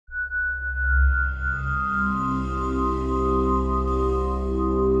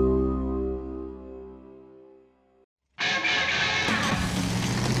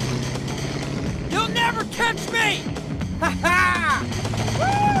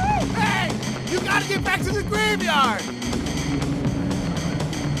graveyard!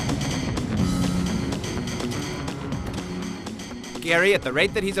 Gary, at the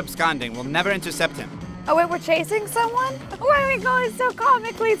rate that he's absconding, we'll never intercept him. Oh, wait, we're chasing someone? Why are we going so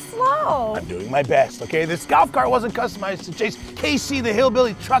comically slow? I'm doing my best, okay? This golf cart wasn't customized to chase KC the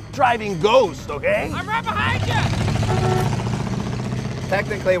hillbilly truck driving ghost, okay? I'm right behind you!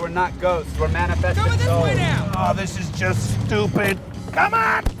 Technically, we're not ghosts, we're manifested Going this souls. way now! Oh, this is just stupid. Come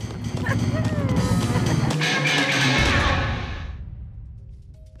on!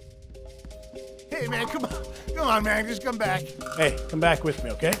 Hey, man, come on. Come on, man, just come back. Hey, come back with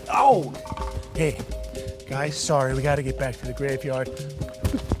me, okay? Oh! Hey, guys, sorry, we gotta get back to the graveyard.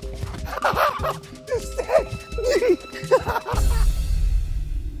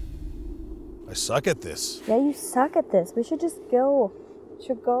 I suck at this. Yeah, you suck at this. We should just go. We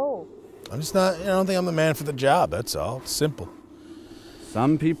should go. I'm just not, I don't think I'm the man for the job, that's all. It's simple.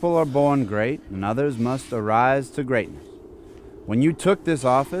 Some people are born great, and others must arise to greatness. When you took this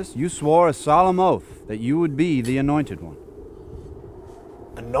office, you swore a solemn oath that you would be the anointed one.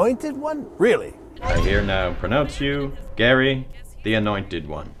 Anointed one? Really? I here now pronounce you, Gary, the anointed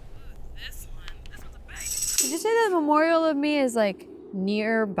one. Did you say the memorial of me is like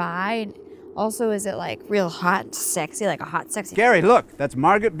nearby? Also, is it like real hot and sexy, like a hot, sexy? Gary, look, that's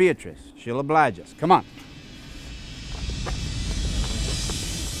Margaret Beatrice. She'll oblige us. Come on.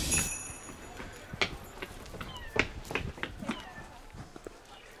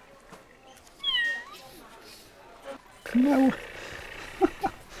 No.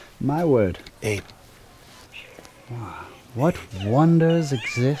 My word. Abe. Wow. What wonders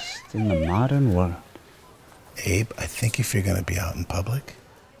exist in the modern world? Abe, I think if you're gonna be out in public,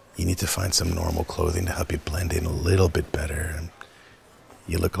 you need to find some normal clothing to help you blend in a little bit better. And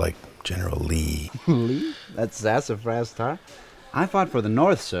you look like General Lee. Lee? That's sassafras tar. I fought for the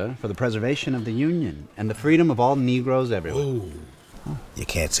North, sir, for the preservation of the Union and the freedom of all Negroes everywhere. Ooh. You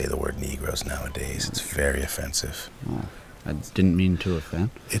can't say the word Negroes nowadays. It's very offensive. Oh, I didn't mean to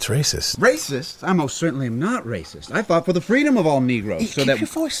offend. It's racist. Racist? I most certainly am not racist. I fought for the freedom of all Negroes so Keep that... your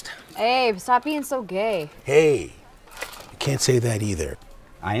voice down. Abe, stop being so gay. Hey, you can't say that either.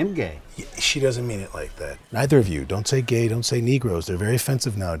 I am gay. She doesn't mean it like that. Neither of you. Don't say gay, don't say Negroes. They're very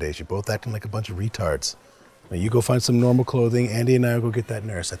offensive nowadays. You're both acting like a bunch of retards. Now you go find some normal clothing. Andy and I will go get that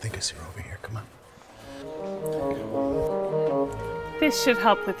nurse. I think I see her over here. Come on. This should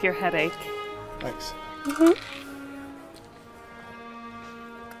help with your headache. Thanks.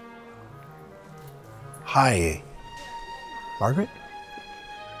 Hi, Margaret?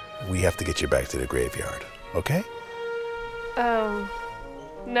 We have to get you back to the graveyard, okay?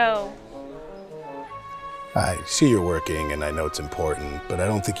 No. I see you're working and I know it's important, but I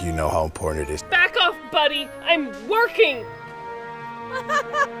don't think you know how important it is. Back off, buddy! I'm working!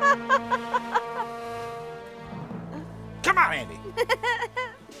 Come on, Andy!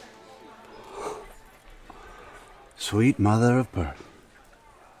 Sweet mother of pearl.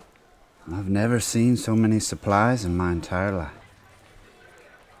 I've never seen so many supplies in my entire life.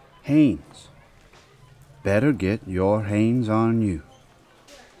 Hanes. Better get your Hanes on you.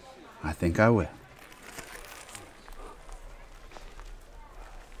 I think I will.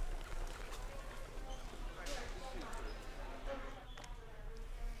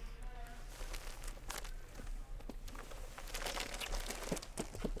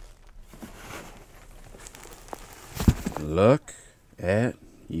 Look at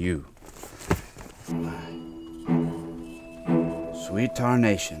you. Sweet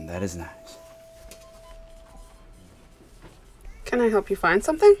tarnation, that is nice. Can I help you find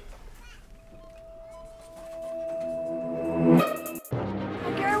something?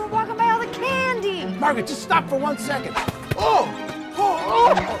 Gary, we're walking by all the candy. Margaret, just stop for 1 second. Oh!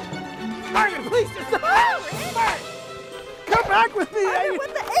 Margaret, please, just stop! Margaret, come back with me!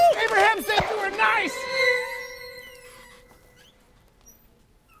 With the eight. Abraham said you were nice!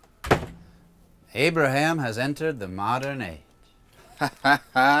 Abraham has entered the modern age.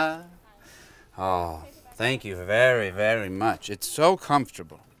 Oh, thank you very, very much. It's so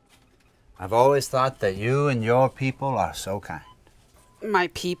comfortable. I've always thought that you and your people are so kind. My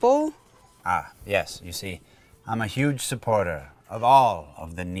people? Ah, yes, you see, I'm a huge supporter of all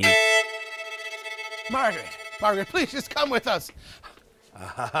of the needs. Margaret, please just come with us.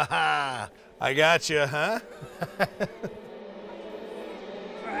 I got you, huh?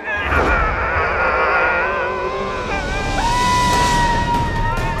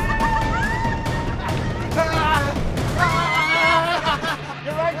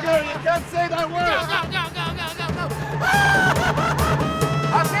 You're right, Gary. You can't say that word. Go.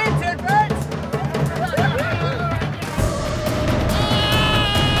 I'll see you, tidbits!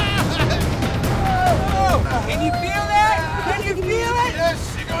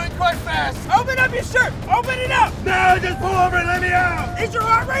 up your shirt! Open it up! No, just pull over and let me out! Is your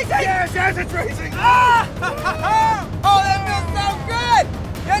heart racing? Yes, it's racing! Ah! Oh, that feels so good!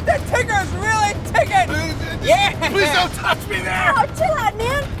 Yeah, the ticker's really ticking! Yeah! Please don't touch me there! Oh, chill out,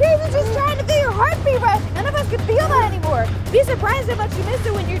 man. Crazy's just trying to feel your heartbeat right. None of us can feel that anymore. Be surprised how much you miss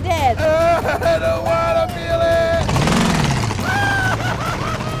it when you're dead. I don't want to feel it!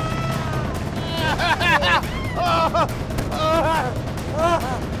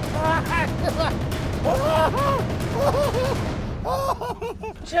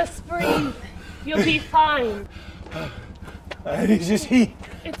 Just breathe. You'll be fine. It's just heat.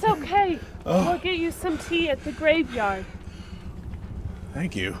 It's okay. We'll get you some tea at the graveyard.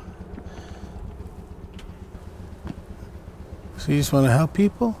 Thank you. So you just want to help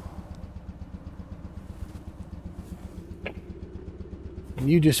people?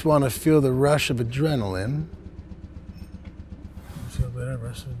 You just want to feel the rush of adrenaline. Feel better,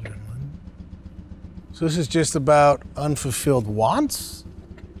 rush of adrenaline. So this is just about unfulfilled wants?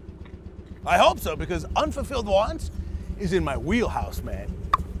 I hope so, because unfulfilled wants is in my wheelhouse, man.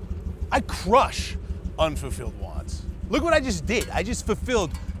 I crush unfulfilled wants. Look what I just did. I just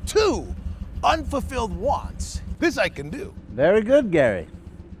fulfilled 2 unfulfilled wants. This I can do. Very good, Gary.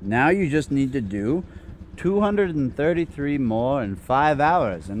 Now you just need to do 233 more in 5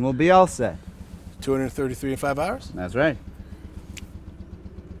 hours, and we'll be all set. 233 in 5 hours? That's right.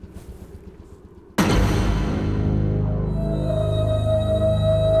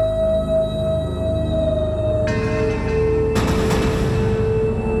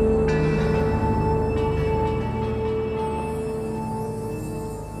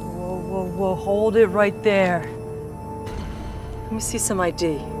 Whoa, hold it right there. Let me see some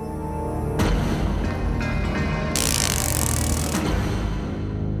ID.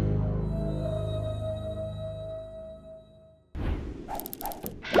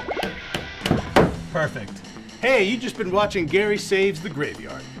 Perfect. Hey, you've just been watching Gary Saves the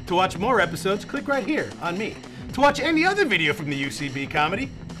Graveyard. To watch more episodes, click right here on me. To watch any other video from the UCB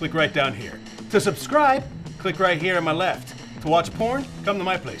comedy, click right down here. To subscribe, click right here on my left. To watch porn, come to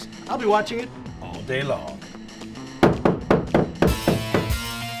my place. I'll be watching it all day long.